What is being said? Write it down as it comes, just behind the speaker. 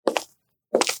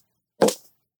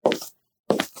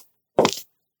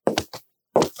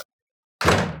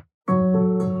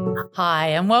Hi,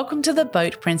 and welcome to the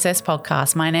Boat Princess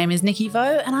podcast. My name is Nikki Vo,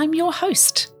 and I'm your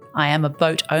host. I am a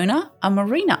boat owner, a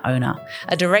marina owner,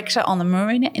 a director on the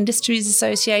Marina Industries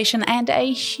Association, and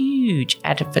a huge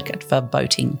advocate for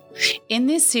boating. In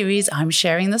this series, I'm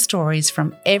sharing the stories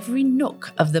from every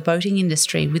nook of the boating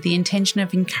industry with the intention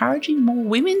of encouraging more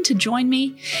women to join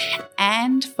me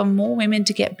and for more women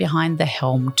to get behind the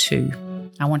helm too.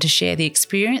 I want to share the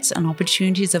experience and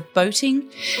opportunities of boating,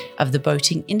 of the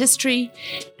boating industry,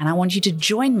 and I want you to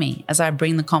join me as I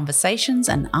bring the conversations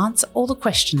and answer all the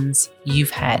questions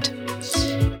you've had.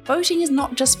 Boating is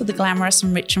not just for the glamorous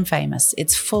and rich and famous.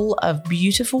 It's full of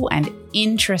beautiful and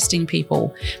interesting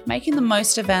people making the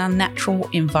most of our natural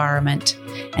environment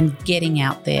and getting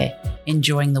out there,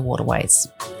 enjoying the waterways.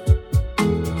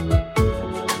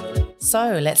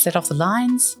 So let's let off the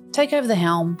lines, take over the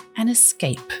helm, and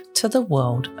escape to the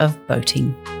world of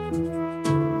boating.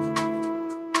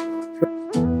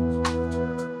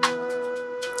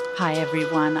 Hi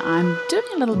everyone, I'm doing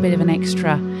a little bit of an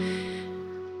extra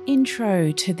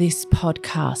intro to this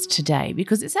podcast today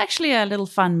because it's actually a little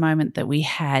fun moment that we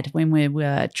had when we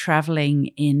were traveling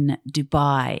in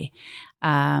Dubai.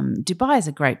 Dubai is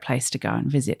a great place to go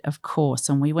and visit, of course,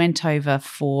 and we went over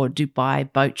for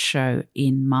Dubai Boat Show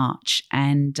in March,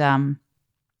 and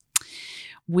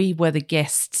we were the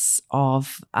guests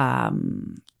of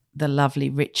the lovely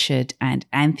Richard and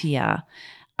Anthea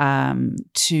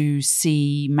to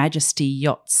see Majesty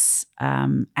Yachts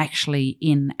actually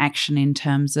in action in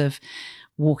terms of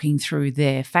walking through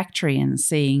their factory and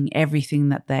seeing everything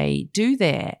that they do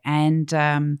there.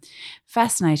 And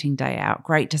fascinating day out.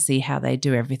 Great to see how they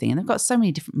do everything. And they've got so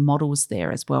many different models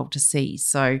there as well to see.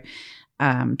 So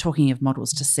talking of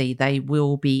models to see, they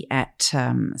will be at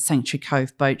Sanctuary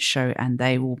Cove Boat Show and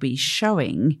they will be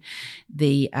showing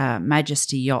the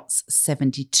Majesty Yachts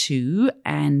 72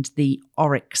 and the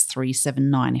Oryx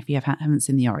 379. If you haven't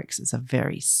seen the Oryx, it's a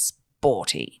very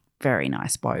sporty, very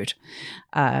nice boat.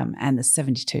 And the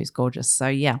 72 is gorgeous. So,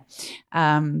 yeah.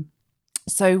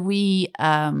 So we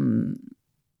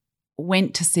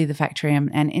went to see the factory,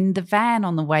 and in the van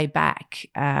on the way back,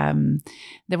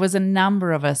 there was a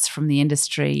number of us from the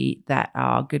industry that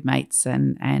are good mates,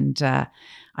 and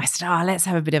I said, let's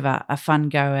have a bit of a fun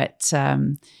go at,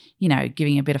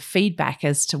 giving a bit of feedback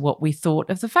as to what we thought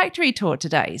of the factory tour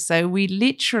today. So we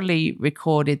literally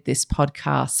recorded this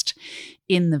podcast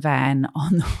in the van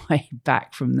on the way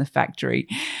back from the factory.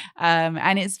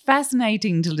 And it's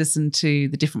fascinating to listen to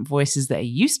the different voices that are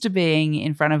used to being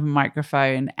in front of a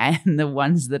microphone and the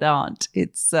ones that aren't.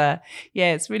 It's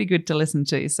really good to listen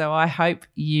to. So I hope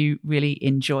you really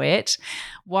enjoy it.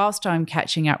 Whilst I'm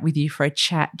catching up with you for a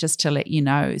chat, just to let you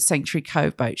know, Sanctuary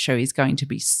Cove Boat Show is going to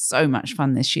be so much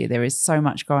fun this year. There is so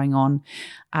much going on.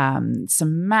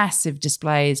 Some massive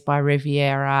displays by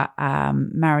Riviera,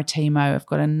 Maritimo. I've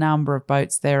got a number of boats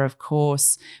there, of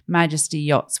course. Majesty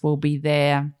Yachts will be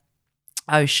there.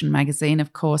 Ocean Magazine,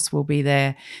 of course, will be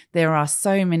there. There are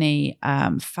so many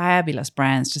fabulous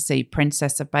brands to see.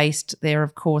 Princess are based there,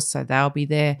 of course, so they'll be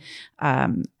there.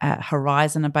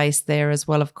 Horizon are based there as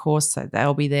well, of course, so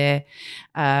they'll be there.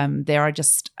 There are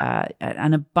just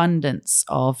an abundance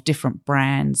of different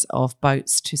brands of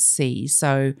boats to see.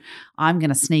 So I'm going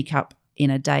to sneak up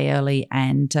in a day early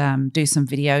and do some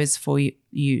videos for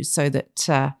you so that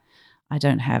I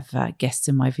don't have guests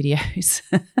in my videos.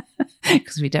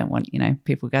 Because we don't want,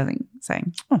 people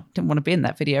saying, didn't want to be in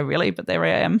that video really, but there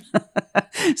I am.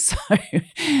 So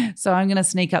I'm going to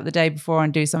sneak up the day before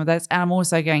and do some of those. And I'm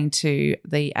also going to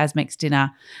the ASMEX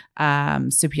dinner,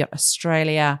 Super Yacht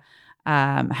Australia,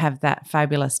 have that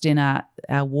fabulous dinner,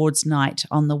 awards night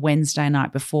on the Wednesday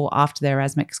night before, after their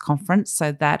ASMEX conference.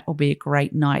 So that will be a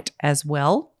great night as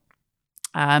well.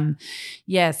 So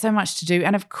much to do.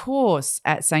 And of course,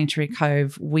 at Sanctuary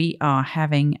Cove, we are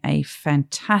having a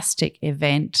fantastic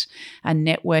event, a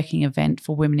networking event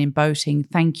for women in boating.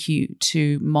 Thank you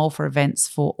to Malfa Events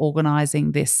for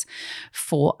organising this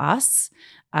for us.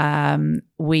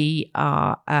 We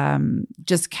are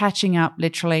just catching up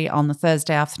literally on the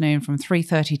Thursday afternoon from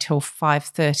 3:30 till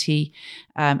 5:30.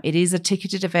 It is a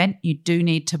ticketed event. You do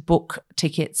need to book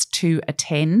tickets to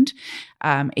attend.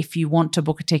 If you want to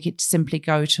book a ticket, simply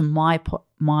go to my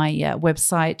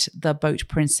website,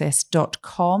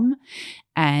 theboatprincess.com,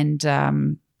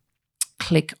 and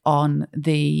click on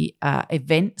the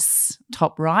events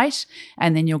top right,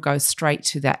 and then you'll go straight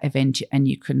to that event and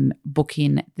you can book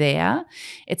in there.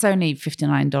 It's only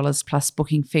 $59 plus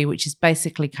booking fee, which is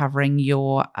basically covering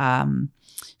your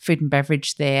food and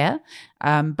beverage there.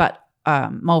 But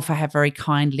Malfa have very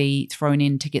kindly thrown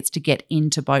in tickets to get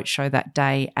into Boat Show that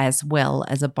day as well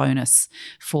as a bonus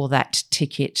for that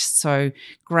ticket. So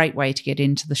great way to get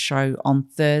into the show on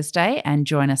Thursday and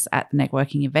join us at the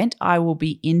networking event. I will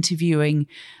be interviewing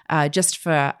just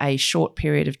for a short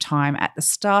period of time at the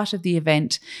start of the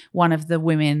event one of the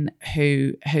women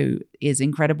who is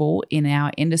incredible in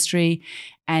our industry.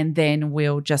 And then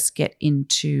we'll just get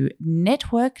into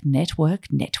network,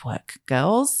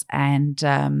 girls. And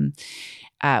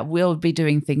we'll be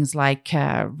doing things like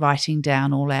writing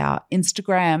down all our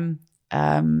Instagram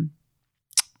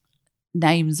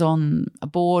names on a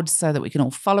board so that we can all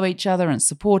follow each other and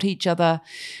support each other.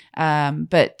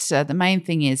 But the main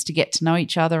thing is to get to know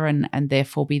each other and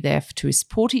therefore be there to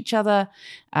support each other,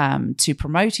 to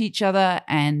promote each other,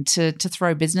 and to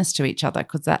throw business to each other,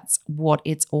 because that's what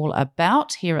it's all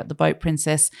about here at the Boat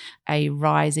Princess. A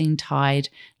rising tide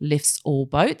lifts all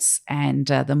boats, and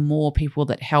the more people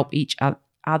that help each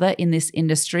other in this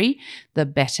industry, the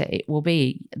better it will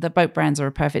be. The boat brands are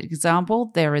a perfect example.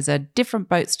 There is a different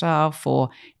boat style for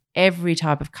every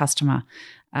type of customer.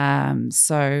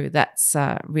 So that's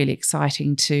really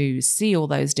exciting to see all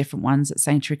those different ones at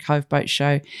Sanctuary Cove Boat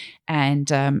Show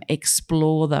and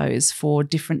explore those for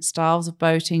different styles of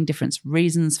boating, different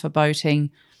reasons for boating,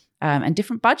 and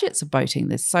different budgets of boating.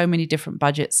 There's so many different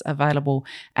budgets available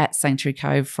at Sanctuary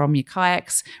Cove, from your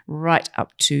kayaks right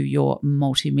up to your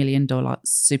multi-million-dollar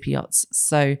super yachts.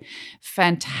 So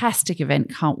fantastic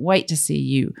event. Can't wait to see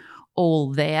you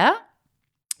all there.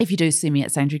 If you do see me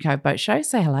at Sanctuary Cove Boat Show,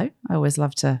 say hello. I always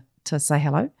love to say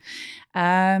hello.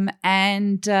 And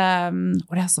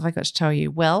what else have I got to tell you?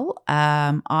 Well,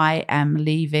 I am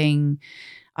leaving.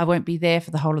 I won't be there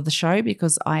for the whole of the show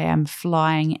because I am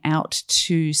flying out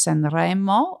to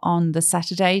Sanremo on the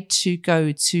Saturday to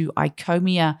go to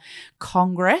ICOMIA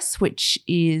Congress, which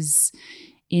is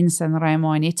in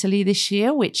Sanremo in Italy this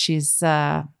year, which is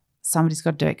somebody's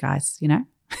got to do it, guys, you know.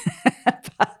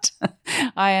 But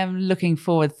I am looking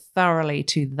forward thoroughly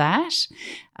to that.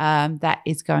 That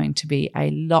is going to be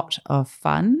a lot of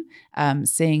fun,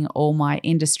 seeing all my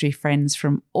industry friends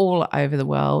from all over the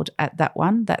world at that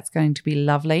one. That's going to be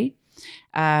lovely.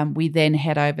 We then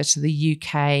head over to the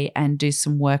UK and do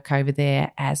some work over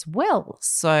there as well.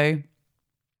 So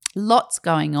lots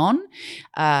going on.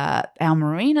 Our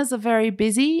marinas are very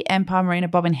busy. Empire Marina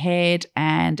Bobbin Head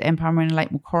and Empire Marina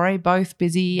Lake Macquarie, both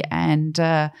busy, and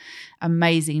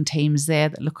amazing teams there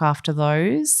that look after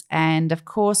those. And of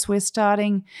course, we're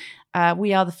starting.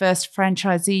 We are the first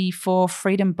franchisee for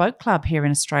Freedom Boat Club here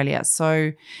in Australia.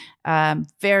 So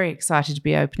very excited to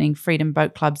be opening Freedom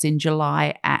Boat Clubs in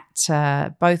July at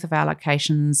both of our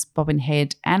locations, Bobbin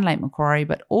Head and Lake Macquarie,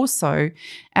 but also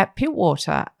at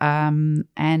Piltwater.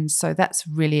 And so that's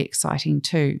really exciting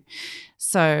too.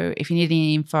 So if you need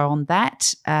any info on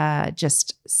that,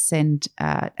 just send,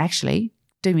 actually,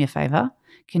 do me a favor.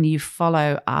 Can you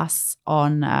follow us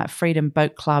on Freedom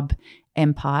Boat Club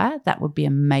Empire? That would be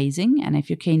amazing. And if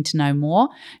you're keen to know more,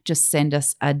 just send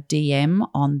us a DM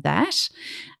on that.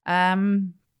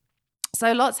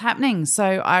 So lots happening. So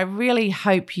I really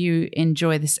hope you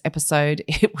enjoy this episode.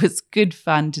 It was good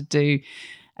fun to do,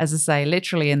 as I say,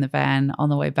 literally in the van on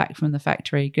the way back from the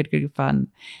factory. Good fun.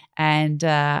 And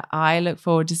I look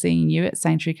forward to seeing you at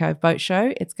Sanctuary Cove Boat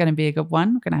Show. It's going to be a good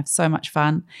one. We're going to have so much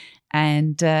fun.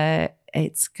 And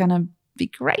it's going to be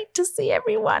great to see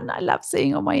everyone. I love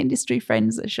seeing all my industry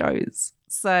friends at shows.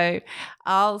 So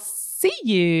I'll see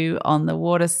you on the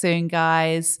water soon,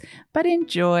 guys. But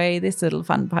enjoy this little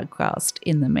fun podcast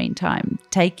in the meantime.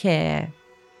 Take care.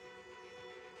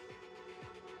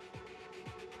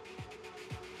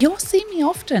 You'll see me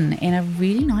often in a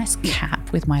really nice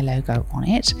cap with my logo on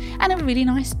it and a really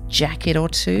nice jacket or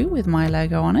two with my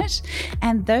logo on it.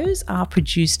 And those are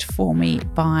produced for me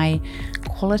by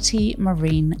Quality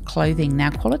Marine Clothing.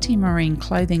 Now, Quality Marine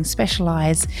Clothing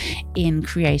specialise in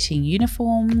creating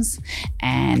uniforms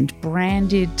and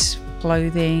branded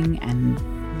clothing and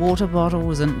water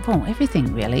bottles and, well,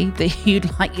 everything really that you'd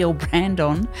like your brand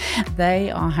on,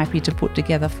 they are happy to put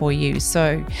together for you.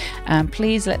 So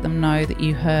please let them know that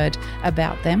you heard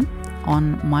about them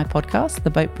on my podcast, The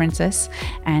Boat Princess,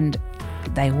 and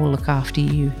they will look after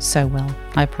you so well.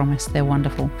 I promise. They're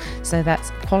wonderful. So that's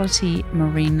Quality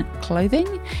Marine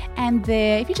Clothing. And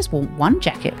if you just want one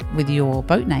jacket with your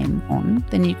boat name on,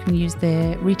 then you can use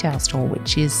their retail store,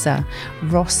 which is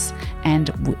Ross and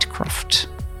Whitcroft.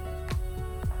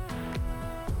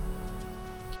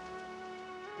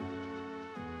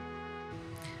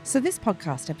 So this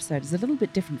podcast episode is a little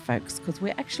bit different, folks, because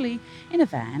we're actually in a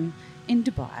van in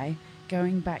Dubai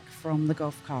going back from the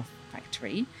Gulf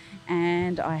factory,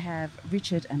 and I have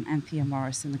Richard and Anthea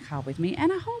Morris in the car with me,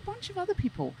 and a whole bunch of other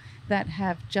people that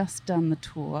have just done the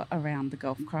tour around the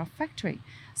Golfcraft factory.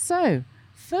 So,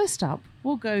 first up,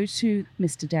 we'll go to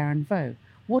Mr. Darren Vo.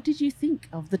 What did you think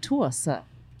of the tour, sir?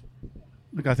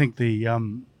 Look, I think the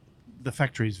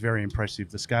factory is very impressive.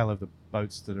 The scale of the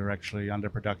boats that are actually under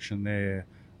production there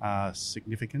are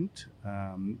significant.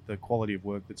 The quality of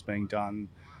work that's being done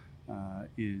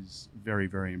is very,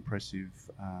 very impressive.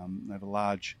 They have a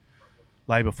large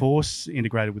labour force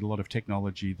integrated with a lot of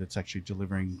technology that's actually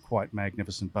delivering quite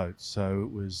magnificent boats. So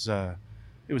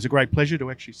it was a great pleasure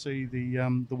to actually see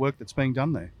the work that's being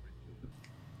done there.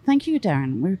 Thank you,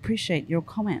 Darren. We appreciate your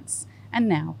comments. And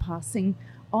now passing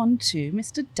on to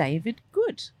Mr. David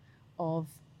Good of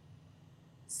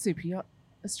Super Yacht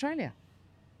Australia.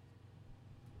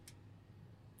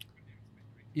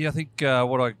 Yeah, I think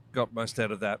what I got most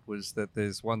out of that was that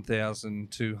there's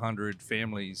 1,200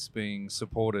 families being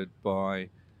supported by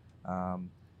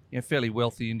fairly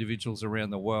wealthy individuals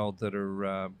around the world that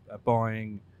are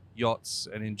buying yachts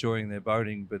and enjoying their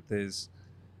boating, but there's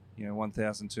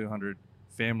 1,200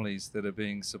 families that are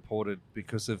being supported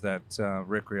because of that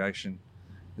recreation.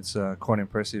 It's quite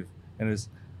impressive. And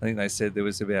I think they said there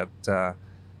was about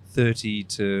 35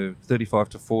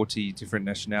 to 40 different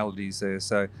nationalities there.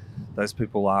 So those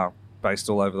people are based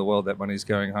all over the world. That money's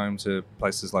going home to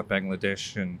places like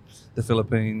Bangladesh and the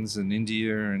Philippines and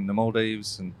India and the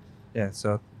Maldives. And yeah,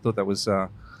 so I thought that was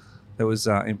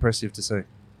impressive to see.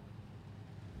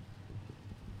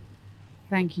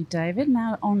 Thank you, David.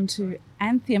 Now on to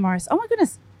Anthea Morris. Oh my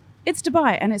goodness, it's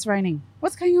Dubai and it's raining.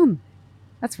 What's going on?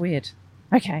 That's weird.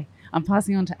 Okay, I'm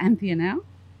passing on to Anthea now.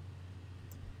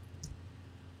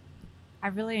 I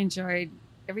really enjoyed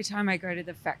every time I go to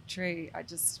the factory. I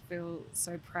just feel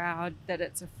so proud that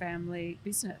it's a family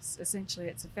business. Essentially,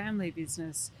 it's a family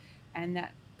business, and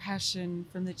that passion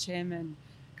from the chairman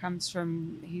comes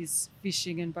from his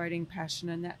fishing and boating passion,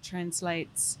 and that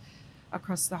translates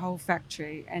across the whole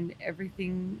factory, and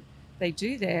everything they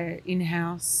do there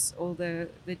in-house, all the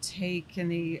teak and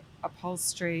the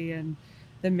upholstery and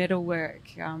the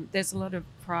metalwork. There's a lot of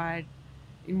pride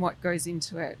in what goes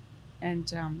into it,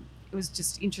 and it was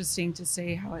just interesting to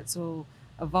see how it's all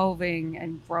evolving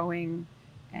and growing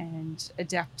and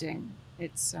adapting.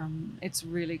 It's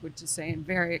really good to see, and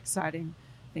very exciting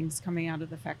things coming out of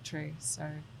the factory. So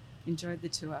enjoyed the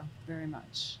tour very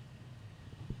much.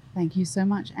 Thank you so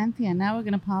much, Anthea. Now we're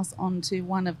going to pass on to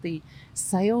one of the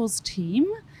sales team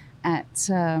at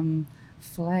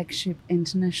Flagship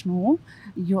International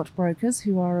Yacht Brokers,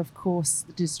 who are, of course,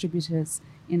 the distributors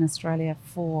in Australia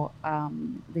for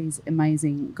these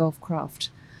amazing Golfcraft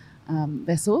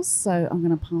vessels. So I'm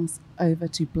going to pass over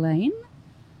to Blaine.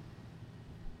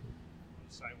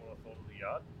 Saying what I thought of the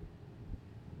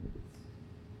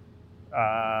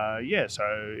yard. So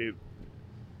it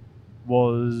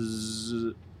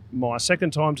was my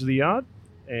second time to the yard,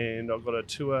 and I got a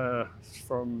tour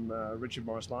from Richard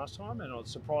Morris last time, and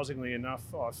surprisingly enough,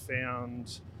 I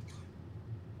found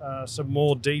some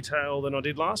more detail than I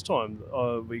did last time.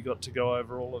 We got to go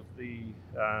over all of the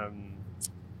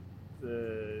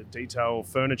detail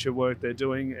furniture work they're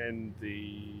doing, and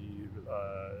the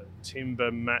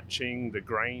timber matching, the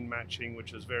grain matching,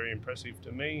 which was very impressive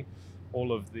to me.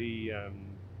 All of the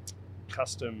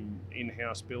custom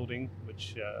in-house building,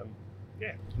 which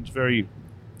it's very,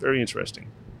 very interesting.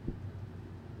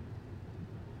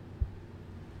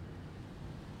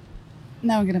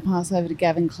 Now I'm going to pass over to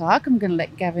Gavin Clark. I'm going to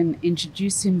let Gavin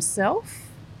introduce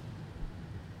himself.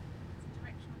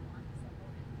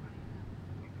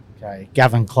 Okay,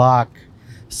 Gavin Clark,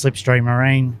 Slipstream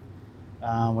Marine.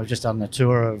 We've just done the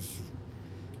tour of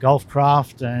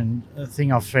Golfcraft, and the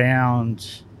thing I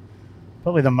found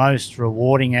probably the most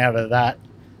rewarding out of that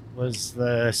was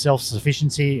the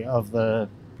self-sufficiency of the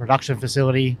production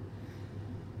facility.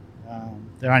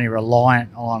 They're only reliant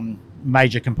on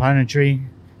major componentry.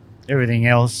 Everything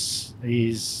else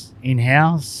is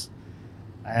in-house,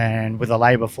 and with a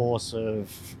labour force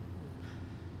of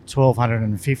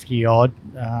 1,250 odd,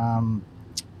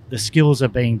 the skills are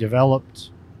being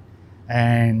developed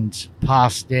and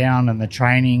passed down, and the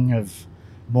training of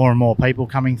more and more people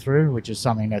coming through, which is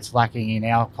something that's lacking in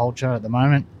our culture at the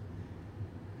moment.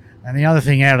 And the other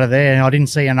thing out of there, I didn't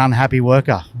see an unhappy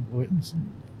worker.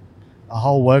 A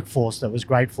whole workforce that was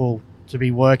grateful to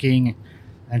be working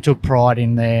and took pride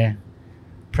in their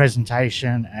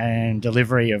presentation and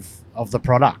delivery of the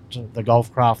product, the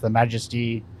Golfcraft, the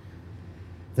Majesty,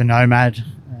 the Nomad,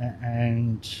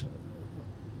 and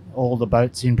all the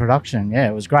boats in production. Yeah,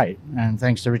 it was great. And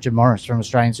thanks to Richard Morris from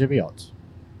Australian Super Yachts.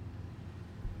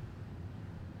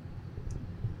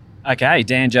 Okay,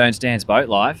 Dan Jones, Dan's Boat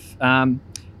Life.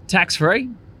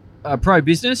 Tax-free, pro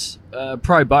business,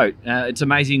 pro boat. It's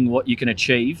amazing what you can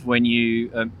achieve when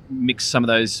you mix some of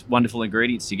those wonderful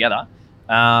ingredients together.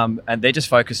 And they're just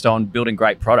focused on building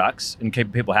great products and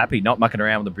keeping people happy, not mucking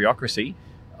around with the bureaucracy.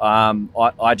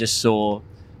 I just saw,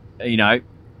 a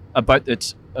boat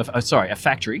that's, a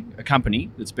factory, a company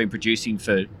that's been producing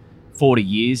for 40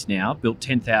 years now, built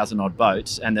 10,000 odd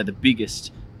boats, and they're the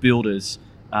biggest builders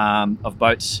of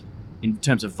boats in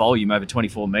terms of volume, over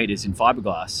 24 metres in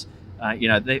fiberglass.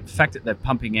 The fact that they're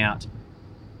pumping out,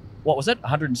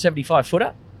 175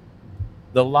 footer,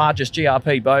 the largest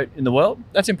GRP boat in the world,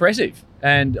 that's impressive.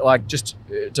 And just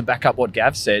to back up what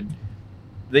Gav said,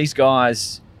 these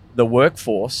guys, the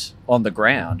workforce on the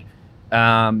ground,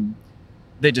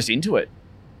 they're just into it.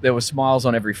 There were smiles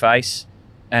on every face,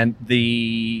 and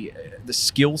the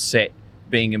skill set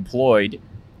being employed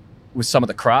with some of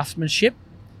the craftsmanship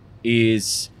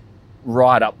is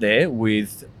right up there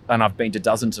with, and I've been to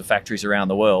dozens of factories around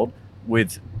the world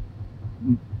with,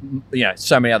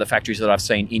 so many other factories that I've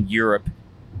seen in Europe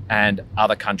and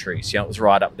other countries. It was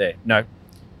right up there. No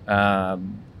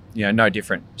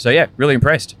different. So yeah, really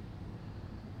impressed.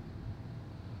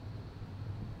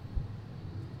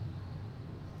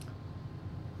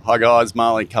 Hi guys,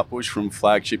 Marlene Cutbush from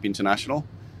Flagship International.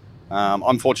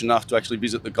 I'm fortunate enough to actually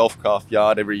visit the Golfcraft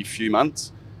yard every few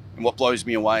months, and what blows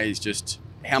me away is just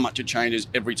how much it changes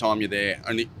every time you're there.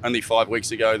 Only 5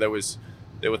 weeks ago there were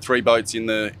 3 boats in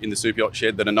the super yacht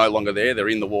shed that are no longer there. They're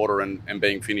in the water and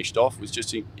being finished off. It was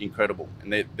just incredible,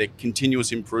 and they're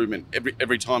continuous improvement.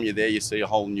 Every time you're there, you see a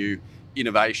whole new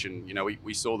innovation.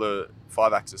 We saw the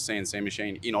 5-axis CNC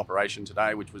machine in operation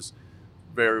today, which was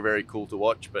very, very cool to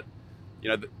watch. But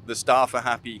the staff are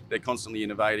happy. They're constantly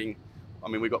innovating. I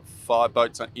mean, we've got 5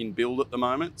 boats in build at the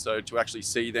moment, so to actually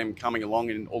see them coming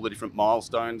along in all the different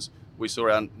milestones. We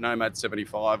saw our Nomad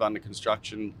 75 under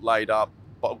construction, laid up,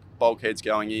 bulkheads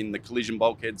going in, the collision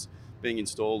bulkheads being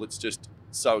installed. It's just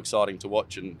so exciting to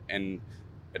watch, and an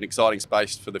exciting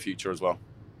space for the future as well.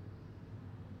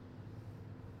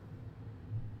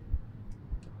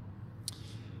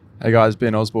 Hey guys,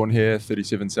 Ben Osborne here,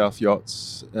 37 South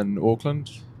Yachts in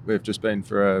Auckland. We've just been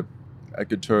for a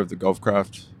good tour of the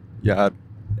Golfcraft yard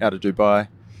out of Dubai.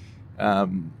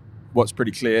 What's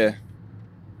pretty clear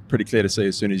to see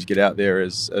as soon as you get out there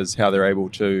is how they're able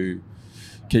to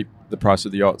keep the price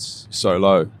of the yachts so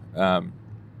low.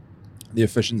 The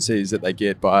efficiencies that they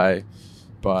get by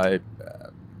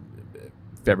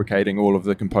fabricating all of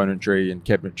the componentry and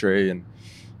cabinetry and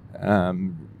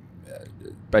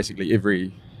basically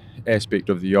every aspect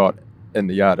of the yacht in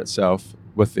the yard itself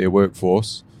with their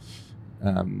workforce,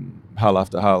 hull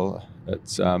after hull.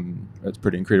 It's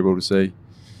pretty incredible to see.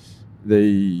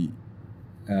 The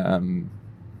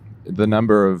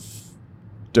number of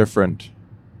different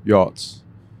yachts,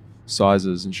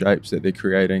 sizes and shapes that they're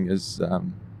creating is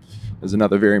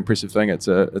another very impressive thing. It's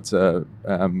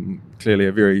clearly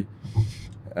a very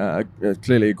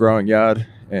clearly a growing yard,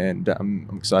 and I'm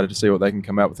excited to see what they can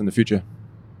come out with in the future.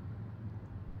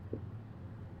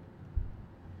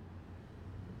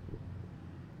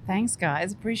 Thanks,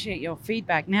 guys. Appreciate your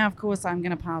feedback. Now, of course, I'm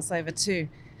going to pass over to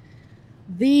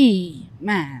the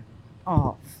man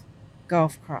of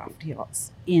Golfcraft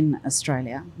Yachts in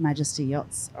Australia, Majesty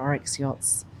Yachts, Oryx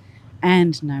Yachts,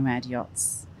 and Nomad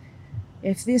Yachts.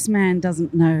 If this man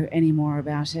doesn't know any more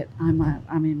about it, I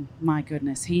mean, my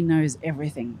goodness, he knows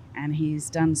everything, and he's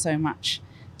done so much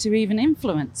to even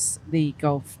influence the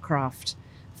Golfcraft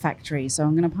factory. So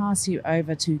I'm going to pass you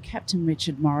over to Captain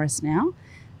Richard Morris now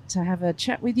to have a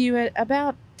chat with you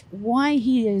about why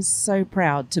he is so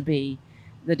proud to be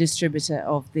the distributor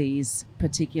of these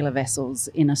particular vessels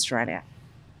in Australia.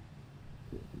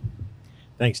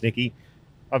 Thanks, Nikki.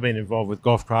 I've been involved with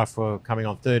Golfcraft for coming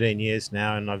on 13 years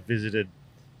now, and I've visited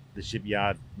the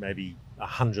shipyard maybe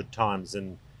 100 times,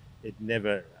 and it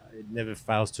never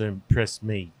fails to impress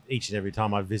me each and every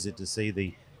time I visit, to see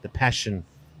the passion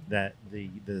that the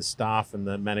staff and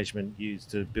the management use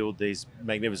to build these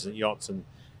magnificent yachts, and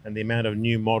the amount of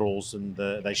new models, and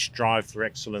they strive for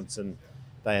excellence, and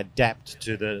they adapt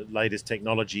to the latest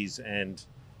technologies, and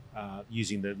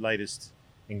using the latest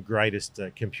and greatest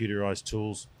computerized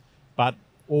tools, but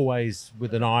always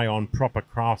with an eye on proper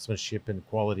craftsmanship and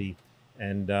quality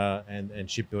and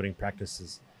shipbuilding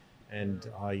practices. And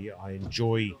I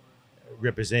enjoy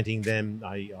representing them.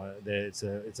 It's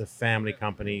a family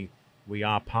company. We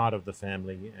are part of the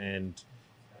family, and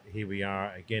here we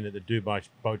are again at the Dubai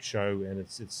Boat Show, and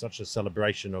it's such a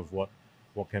celebration of what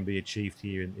can be achieved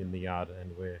here in the yard,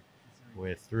 and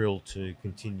we're thrilled to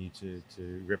continue to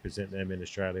represent them in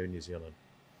Australia and New Zealand.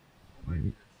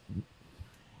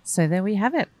 So there we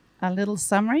have it, a little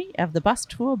summary of the bus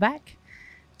tour back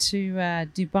to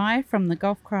Dubai from the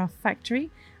Golfcraft factory.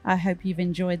 I hope you've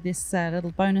enjoyed this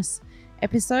little bonus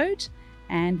episode,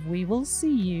 and we will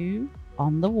see you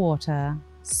on the water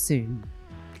soon.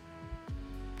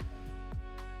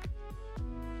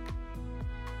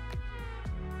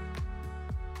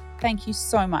 Thank you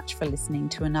so much for listening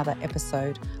to another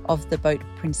episode of the Boat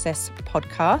Princess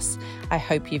podcast. I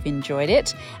hope you've enjoyed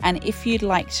it. And if you'd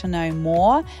like to know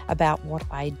more about what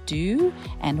I do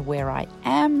and where I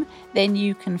am, then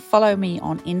you can follow me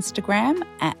on Instagram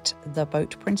at The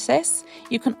Boat Princess.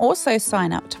 You can also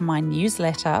sign up to my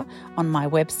newsletter on my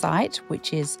website,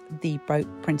 which is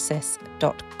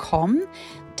theboatprincess.com.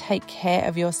 Take care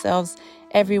of yourselves,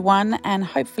 everyone, and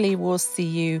hopefully we'll see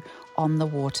you on the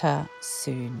water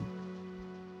soon.